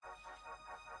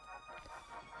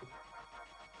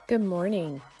Good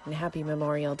morning and happy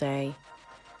Memorial Day.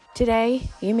 Today,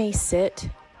 you may sit,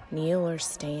 kneel, or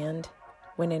stand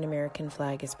when an American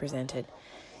flag is presented.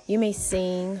 You may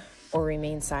sing or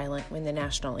remain silent when the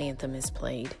national anthem is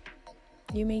played.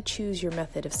 You may choose your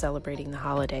method of celebrating the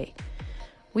holiday.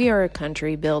 We are a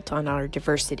country built on our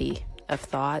diversity of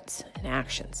thoughts and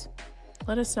actions.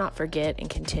 Let us not forget and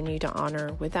continue to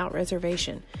honor without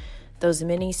reservation those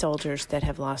many soldiers that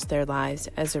have lost their lives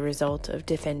as a result of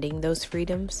defending those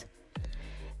freedoms.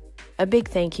 A big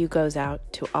thank you goes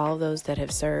out to all those that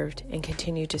have served and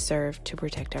continue to serve to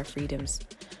protect our freedoms.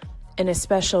 And a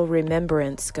special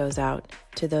remembrance goes out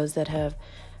to those that have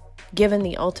given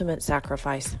the ultimate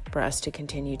sacrifice for us to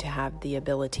continue to have the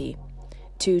ability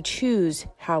to choose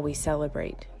how we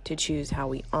celebrate, to choose how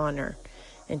we honor,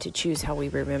 and to choose how we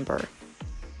remember.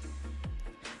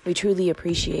 We truly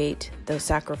appreciate those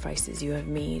sacrifices you have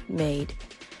made,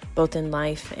 both in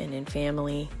life and in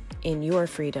family, in your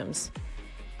freedoms.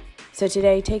 So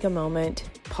today, take a moment,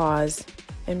 pause,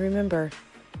 and remember,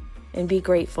 and be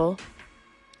grateful,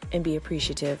 and be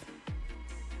appreciative,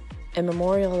 and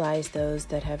memorialize those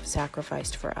that have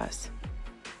sacrificed for us.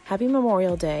 Happy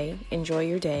Memorial Day. Enjoy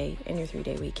your day and your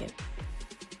 3-day weekend.